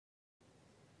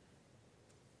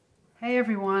Hey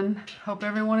everyone, hope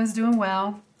everyone is doing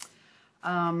well.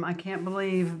 I can't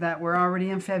believe that we're already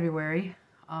in February.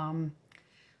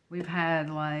 We've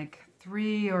had like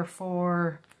 3 or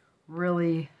 4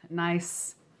 really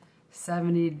nice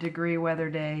 70-degree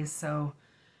weather days, so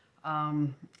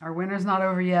our winter's not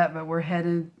over yet, but we're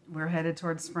headed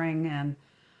towards spring, and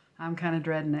I'm kind of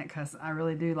dreading it because I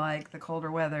really do like the colder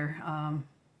weather.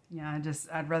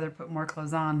 I'd rather put more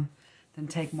clothes on than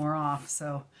take more off.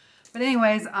 So, but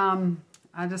anyways,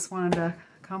 I just wanted to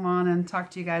come on and talk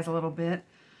to you guys a little bit.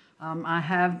 I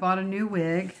have bought a new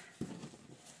wig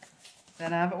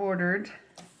that I've ordered.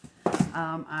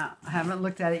 I haven't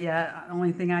looked at it yet. The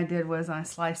only thing I did was I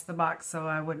sliced the box so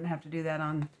I wouldn't have to do that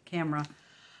on camera.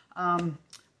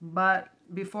 But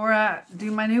before I do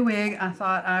my new wig, I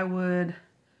thought I would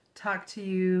talk to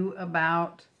you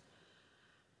about,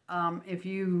 if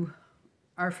you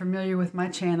are familiar with my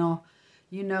channel,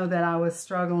 you know that I was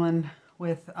struggling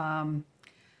with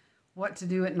what to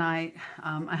do at night.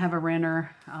 I have a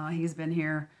renter. He's been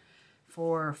here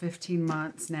for 15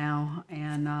 months now,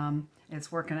 and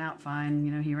it's working out fine.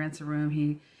 You know, he rents a room.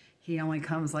 He only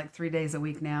comes like 3 days a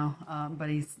week now, but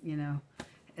he's, you know,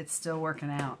 it's still working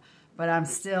out. But I'm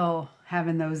still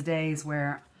having those days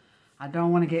where I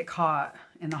don't want to get caught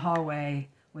in the hallway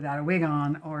without a wig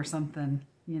on or something,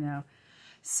 you know.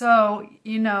 So,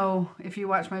 you know, if you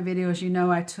watch my videos, you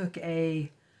know I took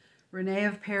a Renee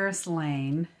of Paris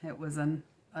Laine. It was a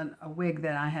wig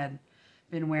that I had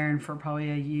been wearing for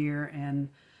probably a year, and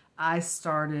I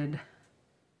started,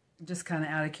 just kind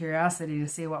of out of curiosity to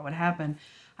see what would happen,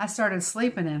 I started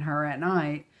sleeping in her at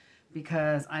night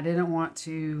because I didn't want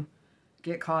to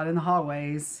get caught in the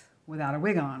hallways without a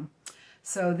wig on.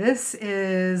 So this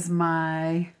is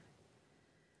my,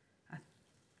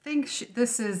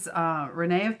 this is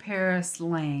Renee of Paris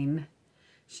Laine.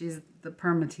 She's the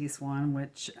permatease one,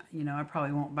 which, you know, I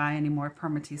probably won't buy any more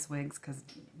permatease wigs because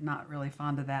I'm not really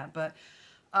fond of that. But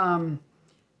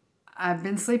I've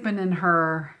been sleeping in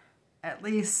her at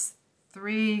least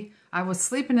I was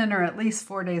sleeping in her at least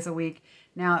 4 days a week.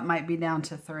 Now it might be down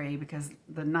to 3 because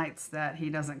the nights that he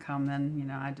doesn't come, then, you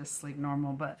know, I just sleep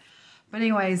normal. But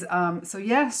anyways, so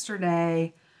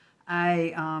yesterday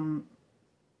I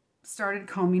started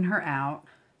combing her out.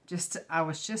 I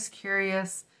was just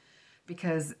curious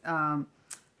because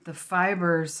the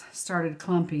fibers started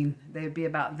clumping. They'd be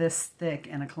about this thick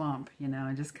in a clump, you know,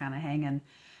 and just kind of hanging.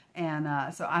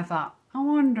 And so I thought, I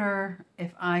wonder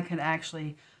if I could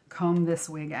actually comb this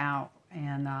wig out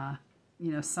and,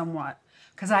 you know, somewhat,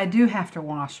 because I do have to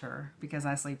wash her because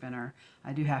I sleep in her.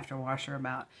 I do have to wash her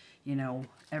about, you know,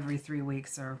 every 3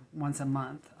 weeks or once a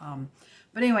month.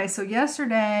 But anyway, so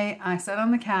yesterday I sat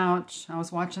on the couch. I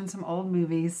was watching some old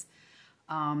movies,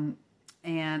 and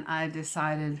I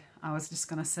decided I was just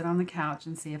going to sit on the couch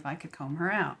and see if I could comb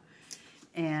her out.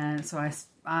 And so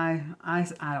I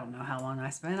don't know how long I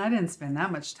spent. I didn't spend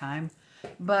that much time,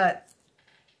 but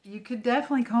you could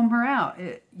definitely comb her out.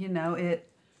 It, you know, it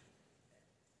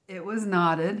was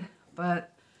knotted,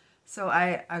 but so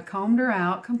I combed her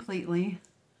out completely,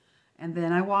 and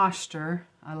then I washed her.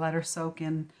 I let her soak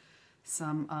in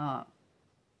some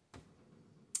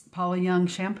Paula Young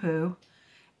shampoo,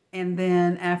 and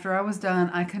then after I was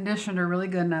done, I conditioned her really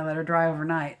good and I let her dry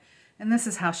overnight. And this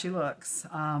is how she looks.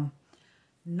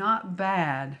 Not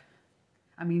bad.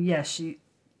 I mean, yes, you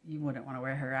wouldn't want to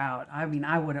wear her out. I mean,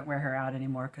 I wouldn't wear her out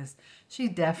anymore because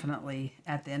she's definitely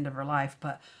at the end of her life,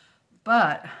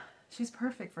 but she's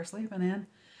perfect for sleeping in.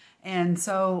 And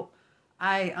so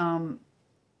I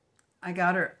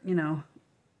got her, you know,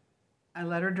 I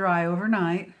let her dry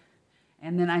overnight,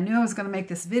 and then I knew I was going to make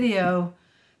this video,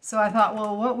 so I thought,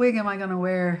 well, what wig am I going to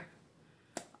wear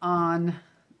on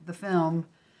the film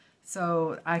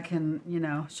so I can, you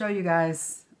know, show you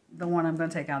guys the one I'm going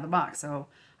to take out of the box. So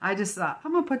I just thought,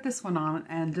 I'm going to put this one on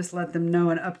and just let them know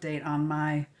an update on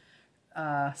my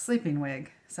sleeping wig.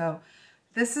 So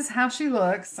this is how she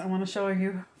looks. I want to show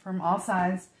you from all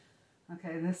sides.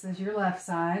 Okay, this is your left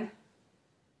side.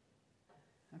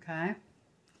 Okay.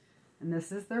 And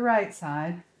this is the right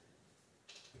side.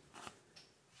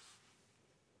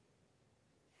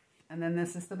 And then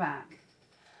this is the back.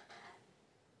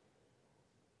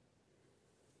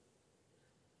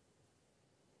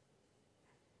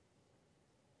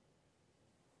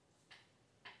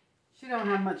 She don't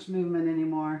have much movement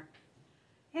anymore.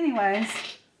 Anyways,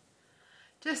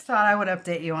 just thought I would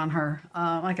update you on her.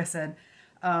 Like I said,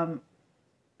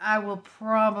 I will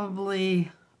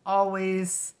probably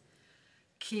always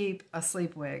keep a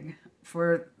sleep wig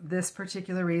for this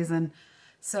particular reason.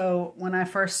 So when I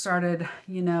first started,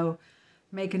 you know,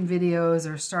 making videos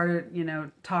or started, you know,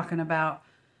 talking about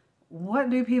what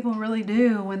do people really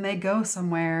do when they go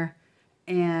somewhere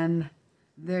and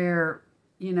they're,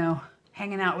 you know,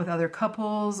 hanging out with other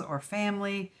couples or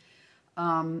family.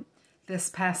 This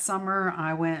past summer,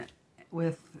 I went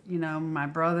with, you know, my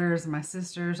brothers, my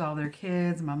sisters, all their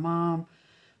kids, my mom,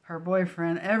 her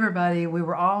boyfriend, everybody. We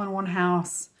were all in one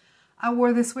house. I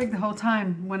wore this wig the whole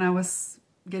time when I was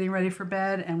getting ready for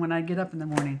bed and when I'd get up in the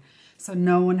morning. So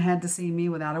no one had to see me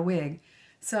without a wig.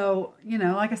 So, you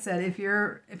know, like I said, if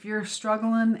you're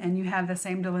struggling and you have the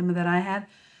same dilemma that I had,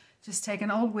 just take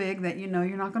an old wig that you know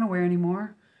you're not going to wear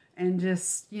anymore and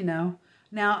just, you know.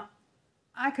 Now,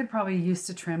 I could probably use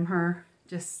to trim her,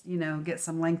 just, you know, get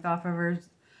some length off of her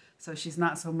so she's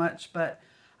not so much. But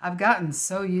I've gotten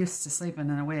so used to sleeping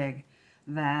in a wig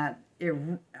that it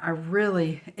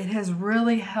has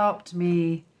really helped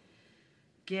me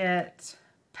get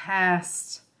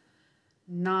past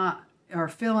not or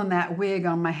feeling that wig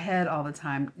on my head all the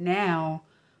time. Now,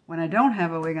 when I don't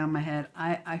have a wig on my head,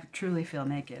 I truly feel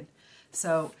naked.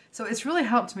 So it's really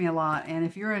helped me a lot. And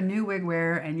if you're a new wig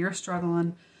wearer and you're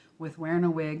struggling with wearing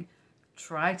a wig,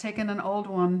 try taking an old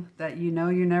one that you know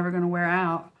you're never going to wear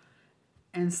out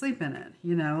and sleep in it.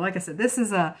 You know, like I said, this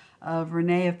is a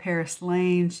Renee of Paris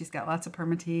Laine. She's got lots of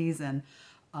permatees, and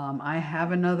I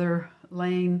have another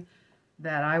Laine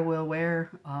that I will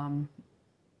wear.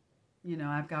 You know,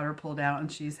 I've got her pulled out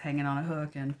and she's hanging on a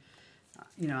hook, and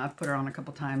you know, I've put her on a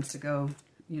couple times to go,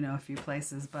 you know, a few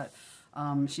places. But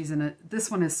she's in a,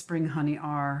 this one is Spring Honey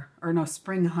R, or no,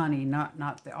 Spring Honey,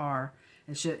 not the R.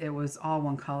 It was all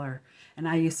one color. And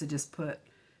I used to just put,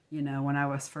 you know, when I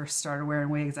was first started wearing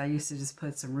wigs, I used to just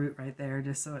put some root right there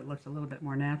just so it looked a little bit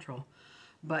more natural.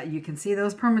 But you can see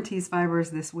those permatease fibers.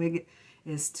 This wig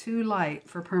is too light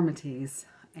for permatease.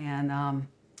 And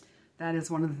that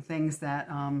is one of the things that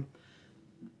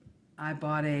I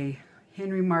bought a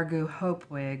Henry Margaux Hope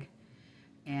wig,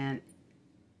 and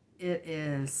it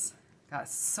is got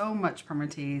so much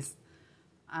permatease.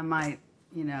 I might,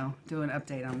 you know, do an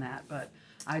update on that, but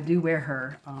I do wear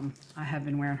her. I have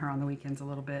been wearing her on the weekends a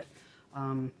little bit,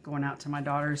 going out to my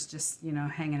daughter's, just, you know,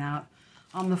 hanging out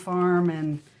on the farm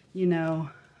and, you know,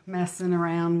 messing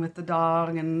around with the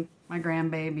dog and my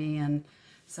grandbaby. And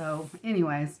so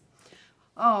anyways,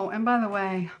 oh, and by the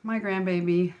way, my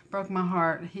grandbaby broke my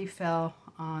heart. He fell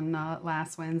on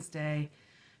last Wednesday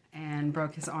and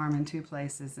broke his arm in 2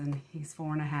 places, and he's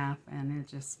 4.5, and it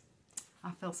just, I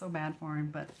feel so bad for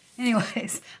him. But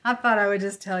anyways, I thought I would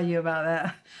just tell you about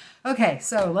that. Okay,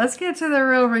 so let's get to the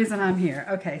real reason I'm here.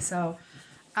 Okay, so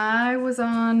I was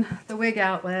on the Wig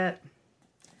Outlet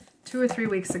 2 or 3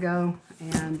 weeks ago,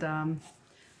 and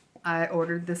I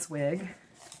ordered this wig,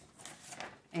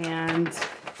 and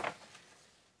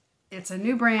it's a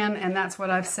new brand, and that's what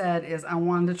I've said, is I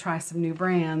wanted to try some new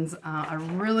brands. I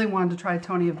really wanted to try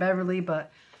Tony of Beverly,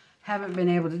 but haven't been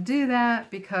able to do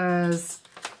that because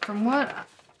from what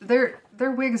their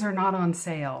wigs are not on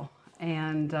sale.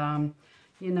 And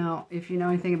you know, if you know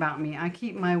anything about me, I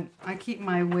keep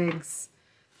my wigs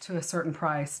to a certain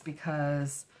price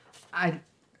because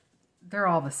they're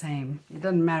all the same. It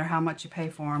doesn't matter how much you pay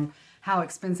for them, how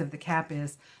expensive the cap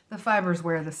is. The fibers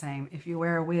wear the same. If you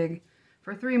wear a wig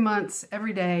for 3 months,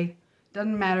 every day,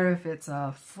 doesn't matter if it's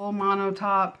a full mono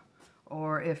top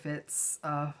or if it's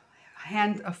a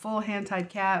full hand-tied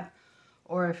cap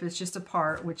or if it's just a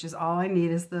part, which is all I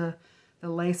need is the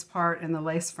lace part and the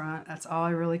lace front. That's all I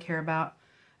really care about.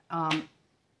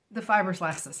 The fibers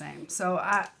last the same. So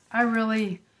I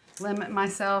really limit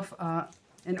myself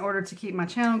in order to keep my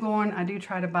channel going. I do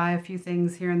try to buy a few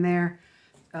things here and there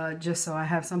just so I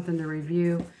have something to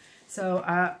review. So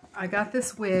I got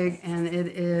this wig, and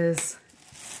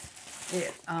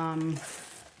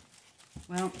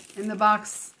well, in the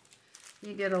box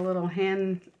you get a little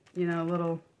hand, you know,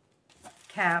 little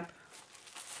cap,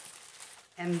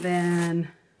 and then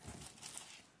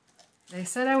they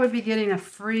said I would be getting a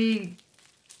free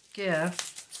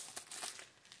gift,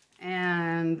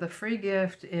 and the free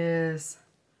gift is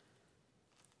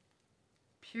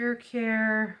Pure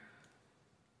Care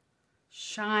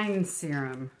Shine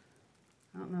Serum.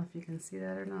 I don't know if you can see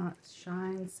that or not.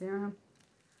 Shine Serum.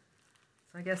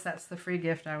 So I guess that's the free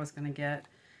gift I was going to get.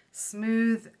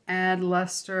 Smooth, add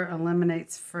luster,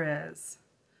 eliminates frizz.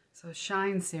 So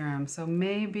Shine Serum. So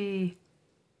maybe,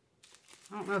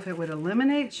 I don't know if it would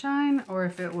eliminate shine or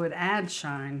if it would add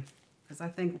shine. Because I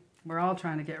think we're all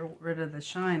trying to get rid of the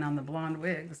shine on the blonde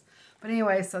wigs. But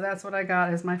anyway, so that's what I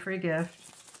got as my free gift.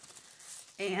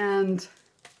 And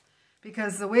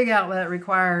because the Wig Outlet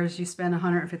requires you spend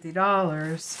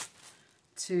 $150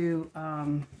 to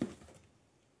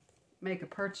make a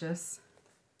purchase.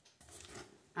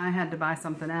 I had to buy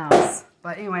something else.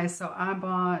 But anyway, so I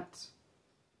bought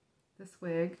this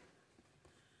wig.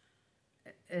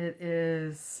 It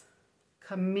is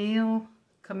Camila,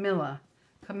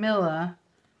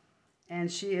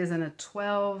 and she is in a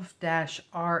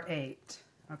 12-R8.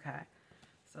 Okay,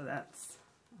 so that's,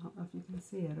 I don't know if you can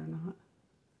see it or not.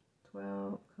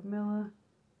 Camila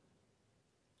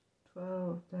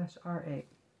 12-R8.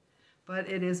 But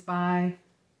it is by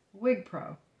Wig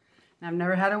Pro. Now, I've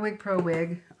never had a Wig Pro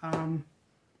wig.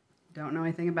 Don't know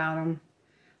anything about them.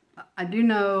 I do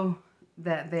know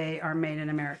that they are made in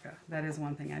America. That is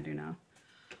one thing I do know.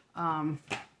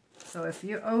 So if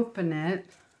you open it,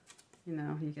 you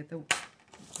know, you get the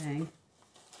thing.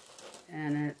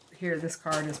 And here, this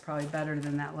card is probably better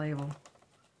than that label.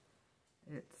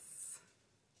 It's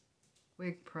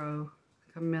Wig Pro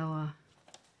Camila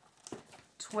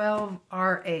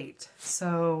 12-R8.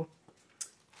 So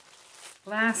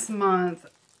last month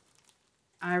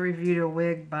I reviewed a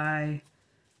wig by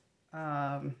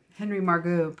Henry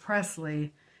Margot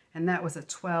Presley, and that was a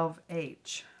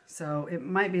 12H. So it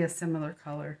might be a similar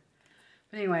color.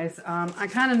 But anyways, I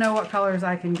kind of know what colors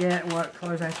I can get and what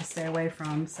colors I have to stay away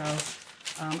from. So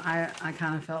I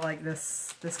kind of felt like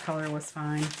this color was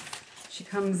fine. She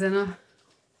comes in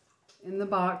the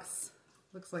box.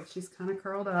 Looks like she's kind of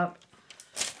curled up.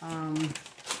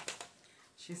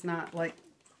 She's not like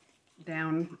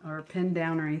down or pinned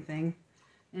down or anything.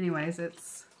 Anyways,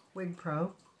 it's Wig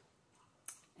Pro.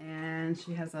 And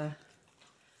she has a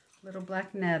little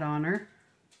black net on her.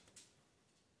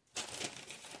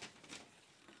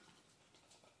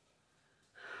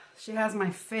 She has my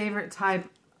favorite type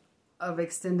of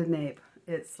extended nape.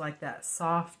 It's like that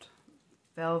soft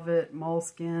velvet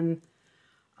moleskin.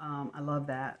 I love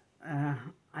that.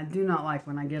 I do not like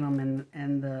when I get them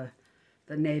and the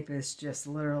nape is just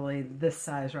literally this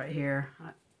size right here.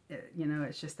 You know,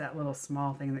 it's just that little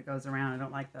small thing that goes around. I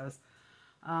don't like those.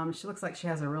 She looks like she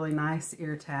has a really nice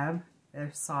ear tab. They're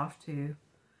soft too.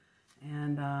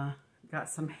 And got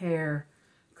some hair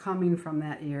coming from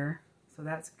that ear. So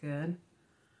that's good.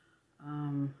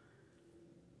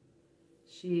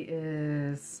 She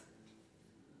is,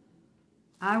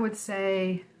 I would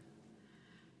say,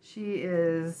 she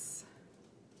is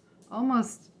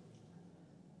almost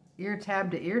ear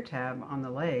tab to ear tab on the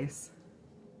lace.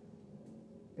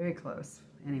 Very close,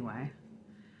 anyway.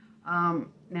 Now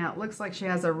it looks like she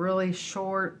has a really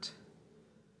short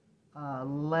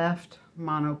left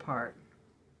mono part.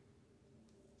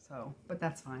 So, but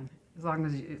that's fine. As long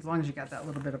as you got that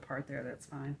little bit of part there, that's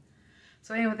fine.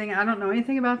 So anyway, I don't know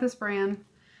anything about this brand.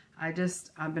 I've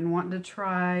been wanting to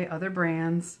try other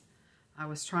brands. I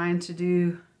was trying to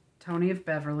do Tony of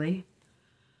Beverly.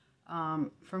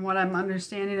 From what I'm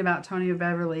understanding about Tony of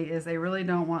Beverly is they really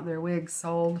don't want their wigs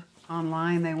sold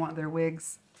online. They want their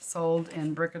wigs sold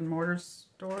in brick and mortar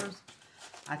stores.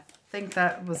 I think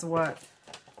that was what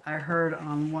I heard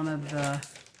on one of the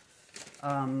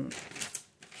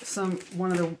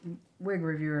one of the wig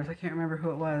reviewers, I can't remember who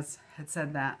it was, had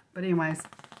said that. But anyways,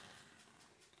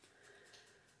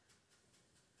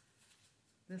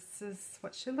 this is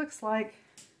what she looks like.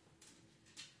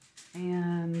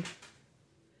 And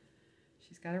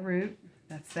she's got a root.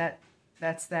 That's that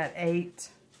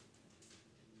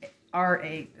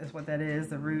 8R8 is what that is,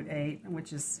 the root 8,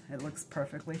 which is, it looks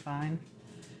perfectly fine.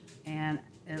 And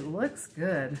it looks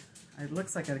good. It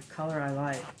looks like a color I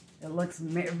like. It looks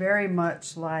very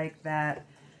much like that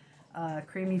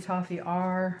Creamy Toffee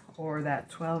R or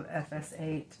that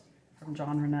 12FS8 from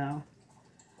John Renault.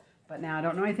 But now I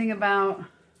don't know anything about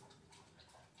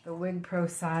the Wig Pro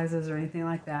sizes or anything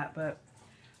like that. But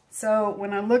so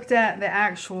when I looked at the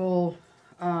actual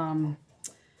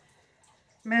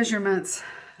measurements,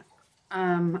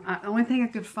 the only thing I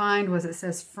could find was it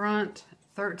says front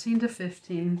 13 to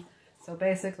 15. So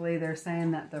basically they're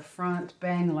saying that the front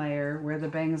bang layer, where the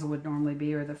bangs would normally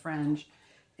be, or the fringe,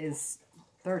 is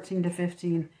 13 to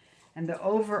 15. And the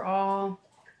overall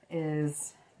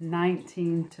is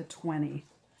 19 to 20.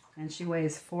 And she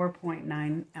weighs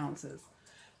 4.9 ounces.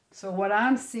 So what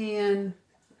I'm seeing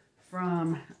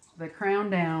from the crown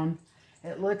down,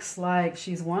 it looks like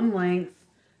she's one length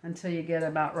until you get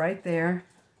about right there.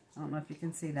 I don't know if you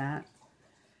can see that.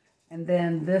 And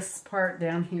then this part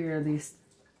down here, these,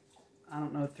 I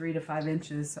don't know, 3 to 5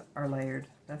 inches are layered.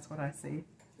 That's what I see.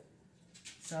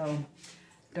 So,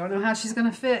 don't know how she's going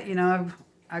to fit. You know,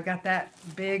 I've got that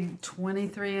big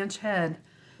 23-inch head.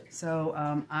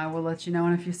 So, I will let you know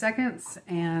in a few seconds.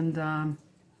 And I'm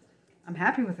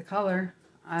happy with the color.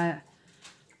 I'm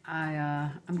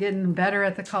getting better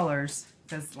at the colors.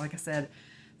 Because, like I said,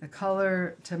 The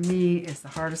color, to me, is the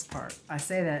hardest part. I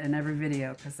say that in every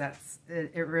video because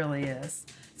it really is.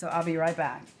 So I'll be right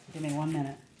back. Give me 1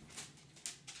 minute.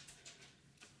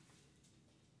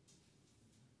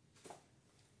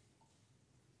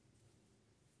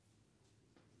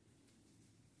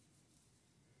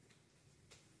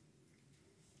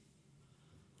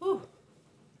 Whew,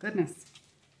 goodness.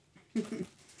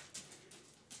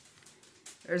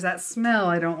 There's that smell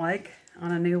I don't like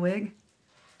on a new wig.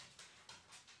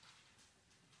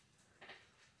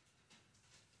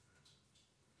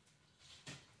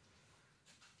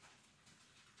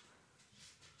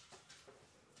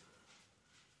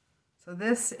 So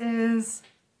this is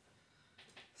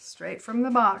straight from the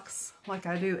box, like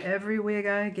I do every wig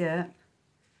I get.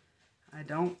 I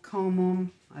don't comb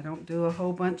them. I don't do a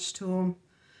whole bunch to them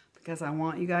because I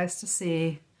want you guys to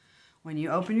see when you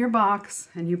open your box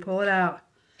and you pull it out,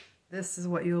 this is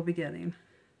what you'll be getting.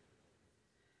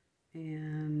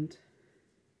 And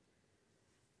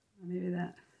maybe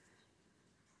that.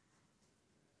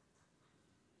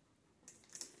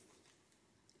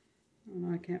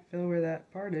 Oh, I can't feel where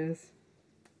that part is.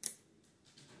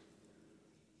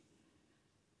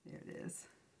 There it is.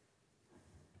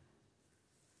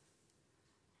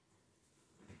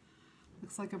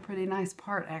 Looks like a pretty nice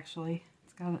part, actually.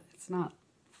 It's not,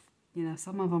 you know,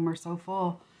 some of them are so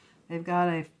full. They've got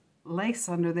a lace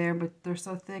under there, but they're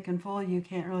so thick and full you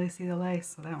can't really see the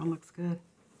lace, so that one looks good.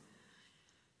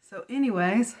 So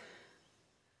anyways,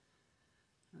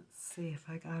 let's see if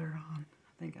I got her on.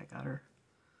 I think I got her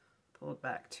pulled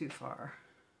back too far.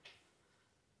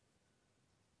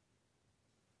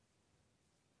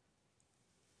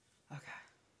 Okay.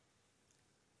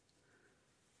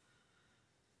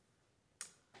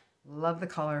 Love the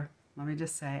color. Let me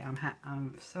just say,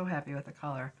 I'm so happy with the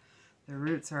color. The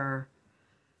roots are,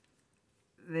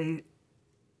 they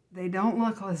don't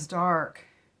look as dark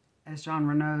as Jon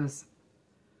Renau's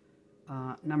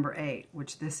number 8,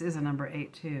 which this is a number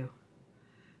 8 too.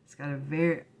 It's got a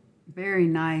very, very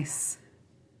nice,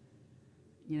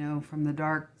 you know, from the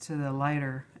dark to the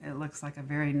lighter, it looks like a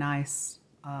very nice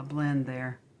blend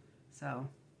there. So,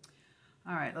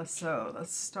 all right, let's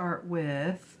start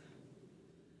with,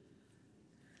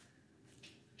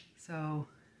 so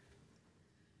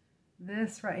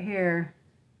this right here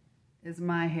is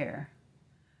my hair.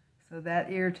 So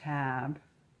that ear tab,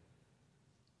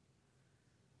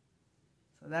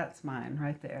 so that's mine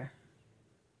right there.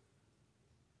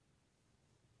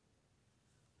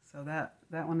 So that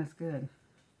one is good.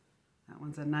 That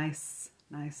one's a nice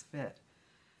fit.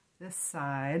 This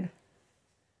side,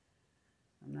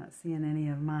 I'm not seeing any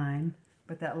of mine,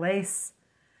 but that lace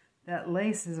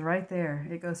is right there.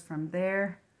 It goes from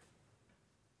there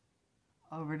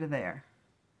over to there.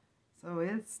 So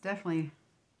it's definitely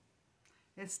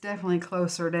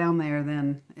closer down there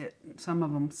than it. Some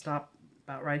of them stop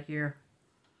about right here.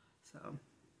 So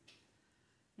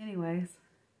anyways,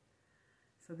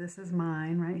 so this is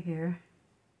mine right here.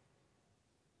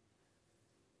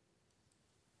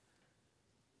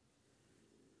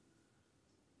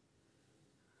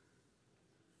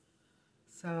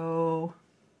 So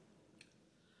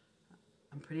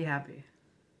I'm pretty happy.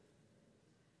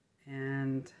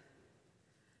 And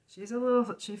she's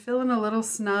feeling a little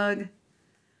snug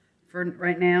for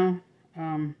right now.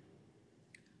 Trying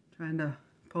to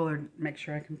pull her, make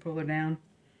sure I can pull her down.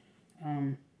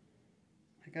 I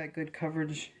got good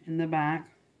coverage in the back.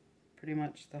 Pretty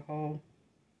much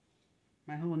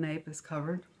my whole nape is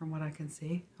covered from what I can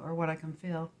see or what I can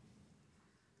feel.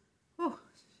 Oh,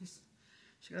 she's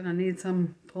gonna need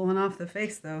some pulling off the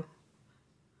face though.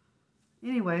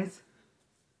 Anyways,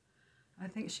 I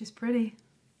think she's pretty.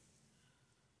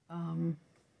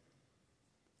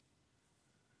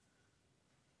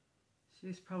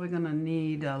 She's probably gonna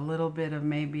need a little bit of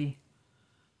maybe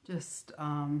just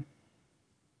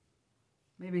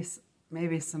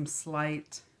maybe some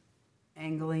slight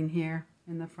angling here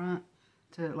in the front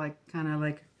to like kind of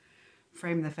like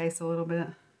frame the face a little bit.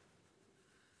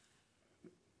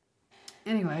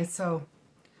 Anyway, so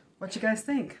what you guys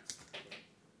think?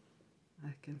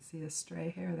 I can see a stray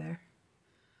hair there.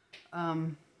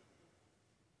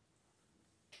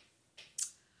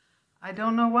 I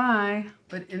don't know why,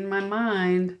 but in my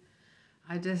mind,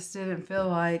 I just didn't feel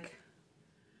like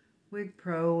Wig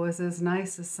Pro was as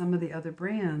nice as some of the other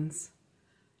brands,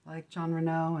 like Jon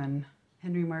Renau and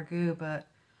Henry Margaux, but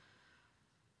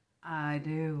I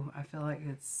feel like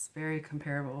it's very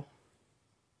comparable.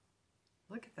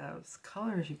 Look at those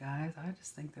colors, you guys. I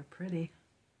just think they're pretty.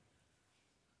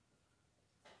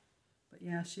 But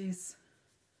yeah, she's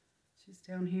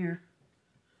down here.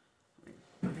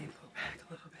 Let me pull back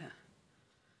a little bit.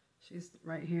 She's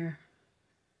right here.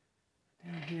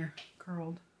 down here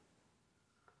curled.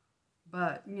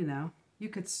 But, you know, you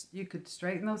could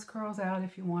straighten those curls out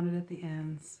if you wanted at the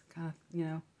ends. Kind of, you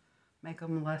know, make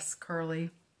them less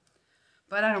curly.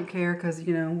 But I don't care because,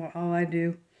 you know, all I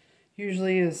do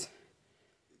usually is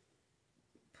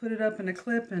put it up in a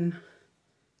clip and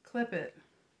clip it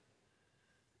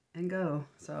and go.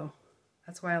 So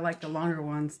that's why I like the longer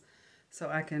ones, so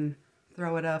I can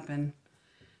throw it up and,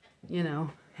 you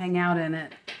know, hang out in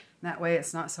it. That way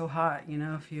it's not so hot, you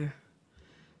know. If you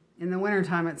in the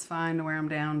wintertime, it's fine to wear them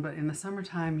down, but in the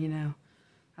summertime, you know,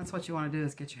 that's what you want to do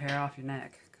is get your hair off your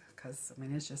neck, because I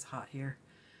mean it's just hot here.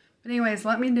 But anyways,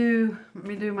 let me do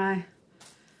my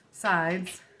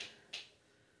sides.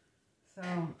 So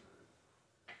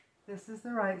this is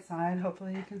the right side.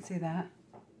 Hopefully you can see that.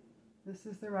 This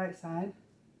is the right side.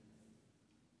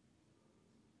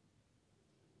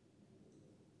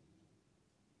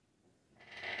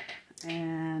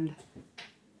 And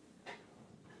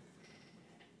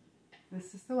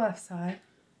this is the left side.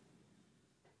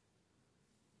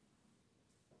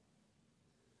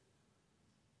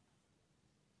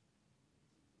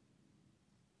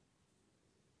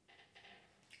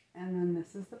 And then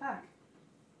this is the back.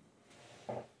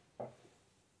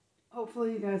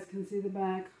 Hopefully you guys can see the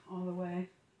back all the way.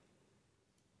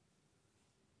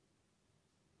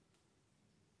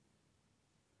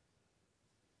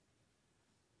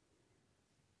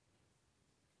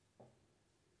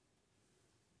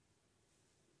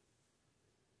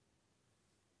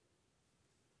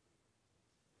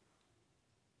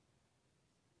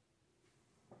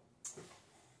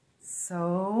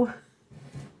 So,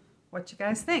 what you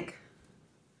guys think?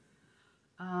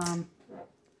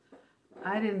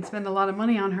 I didn't spend a lot of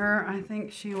money on her. I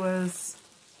think she was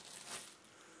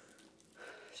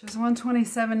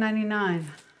 $127.99.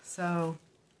 So,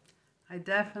 I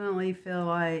definitely feel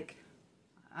like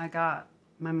I got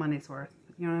my money's worth.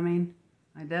 You know what I mean?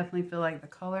 I definitely feel like the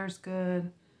color's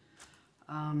good.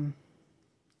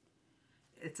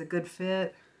 It's a good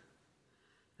fit.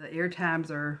 The ear tabs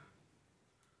are,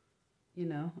 you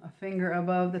know, a finger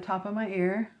above the top of my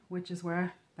ear, which is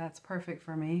where that's perfect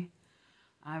for me.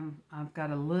 I've got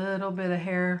a little bit of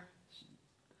hair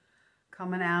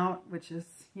coming out, which is,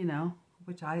 you know,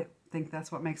 which I think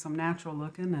that's what makes them natural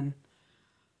looking. And,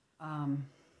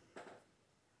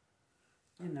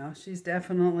 you know, she could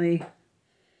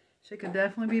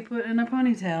definitely be put in a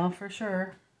ponytail for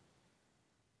sure.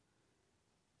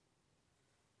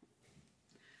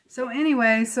 So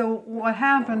anyway, so what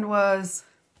happened was,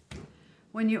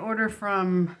 when you order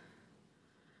from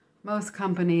most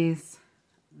companies,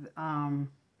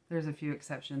 there's a few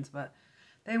exceptions, but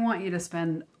they want you to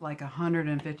spend like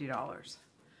 $150.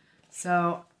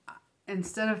 So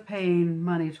instead of paying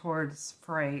money towards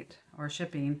freight or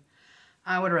shipping,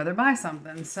 I would rather buy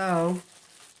something. So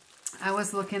I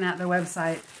was looking at the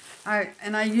website,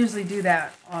 and I usually do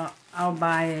that. I'll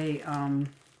buy a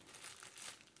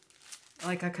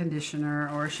like a conditioner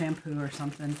or a shampoo or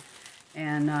something.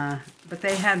 And, but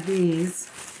they had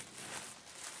these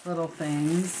little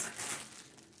things,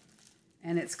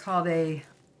 and it's called a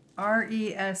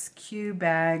RESQ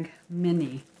bag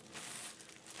mini.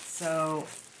 So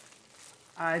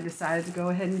I decided to go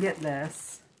ahead and get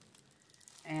this,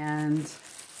 and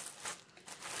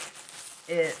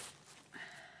it's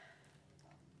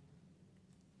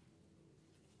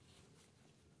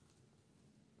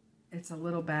a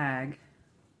little bag,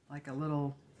 like a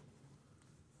little,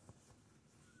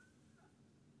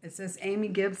 it says Amy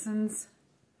Gibson's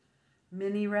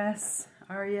Mini RES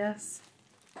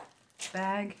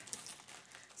bag.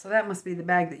 So that must be the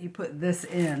bag that you put this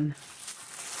in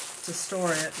to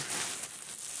store it.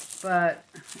 But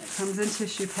it comes in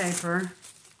tissue paper,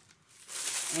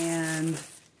 and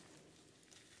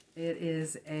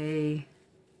it's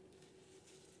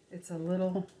a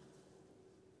little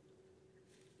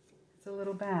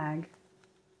bag,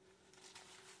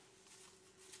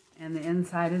 and the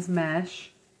inside is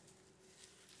mesh,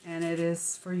 and it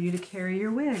is for you to carry your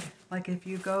wig. Like if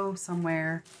you go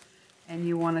somewhere and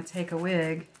you want to take a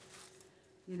wig,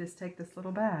 you just take this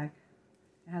little bag.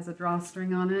 It has a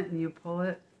drawstring on it, and you pull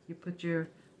it, you put your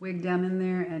wig down in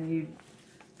there, and you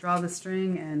draw the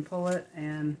string and pull it,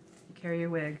 and you carry your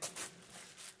wig.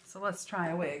 So let's try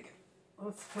a wig.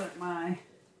 Let's put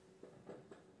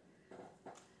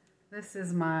this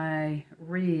is my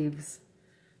Reeves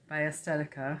by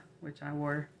Estetica, which I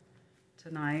wore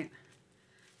tonight.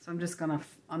 So I'm just gonna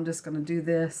do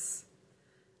this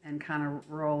and kind of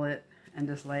roll it and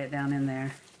just lay it down in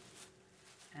there,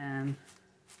 and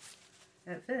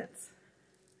it fits.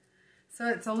 So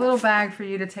it's a little bag for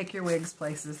you to take your wigs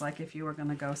places, like if you were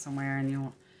gonna go somewhere and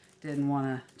you didn't want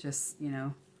to just, you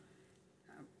know,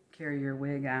 carry your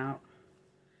wig out,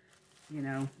 you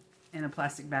know, in a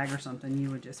plastic bag or something, you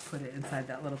would just put it inside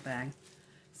that little bag.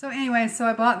 So anyway, so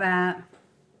I bought that.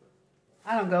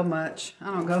 I don't go much. I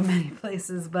don't go many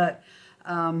places, but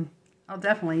I'll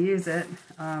definitely use it.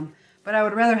 But I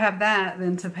would rather have that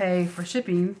than to pay for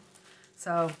shipping.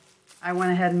 So I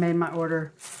went ahead and made my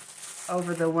order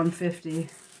over the $150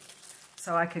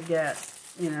 so I could get,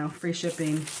 you know, free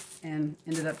shipping, and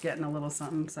ended up getting a little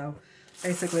something. So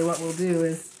basically what we'll do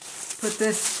is put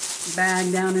this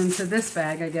bag down into this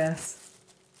bag, I guess.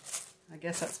 I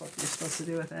guess that's what you're supposed to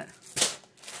do with it.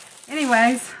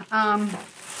 Anyways,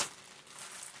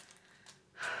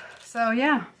 so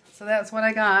yeah, so that's what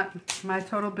I got. My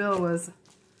total bill was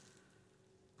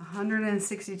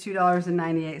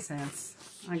 $162.98.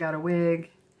 I got a wig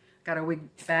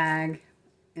bag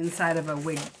inside of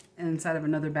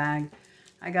another bag.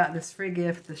 I got this free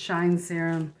gift, the Shine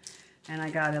Serum, and I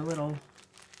got a little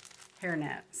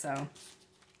hairnet. So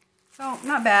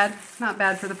not bad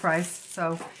for the price.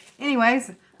 So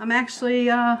anyways, I'm actually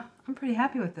I'm pretty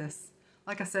happy with this.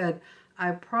 Like I said,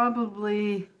 I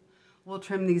probably will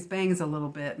trim these bangs a little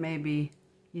bit, maybe,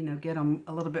 you know, get them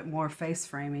a little bit more face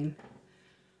framing.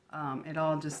 It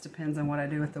all just depends on what I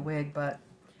do with the wig, but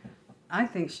I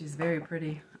think she's very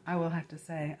pretty. I will have to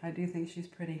say, I do think she's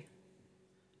pretty.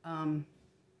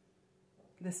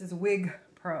 This is Wig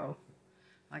Pro.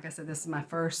 Like I said, this is my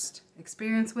first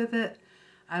experience with it.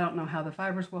 I don't know how the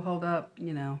fibers will hold up.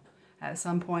 You know, at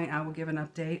some point I will give an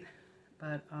update,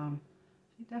 but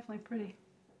she's definitely pretty.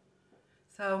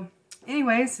 So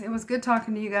anyways, it was good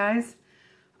talking to you guys.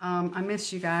 I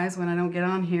miss you guys when I don't get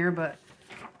on here, but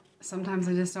sometimes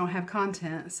I just don't have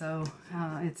content, so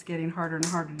it's getting harder and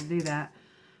harder to do that.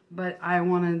 But I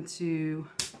wanted to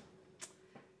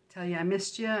tell you I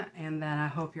missed you, and that I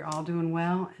hope you're all doing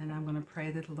well, and I'm going to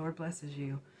pray that the Lord blesses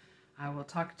you. I will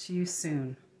talk to you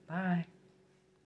soon. Bye.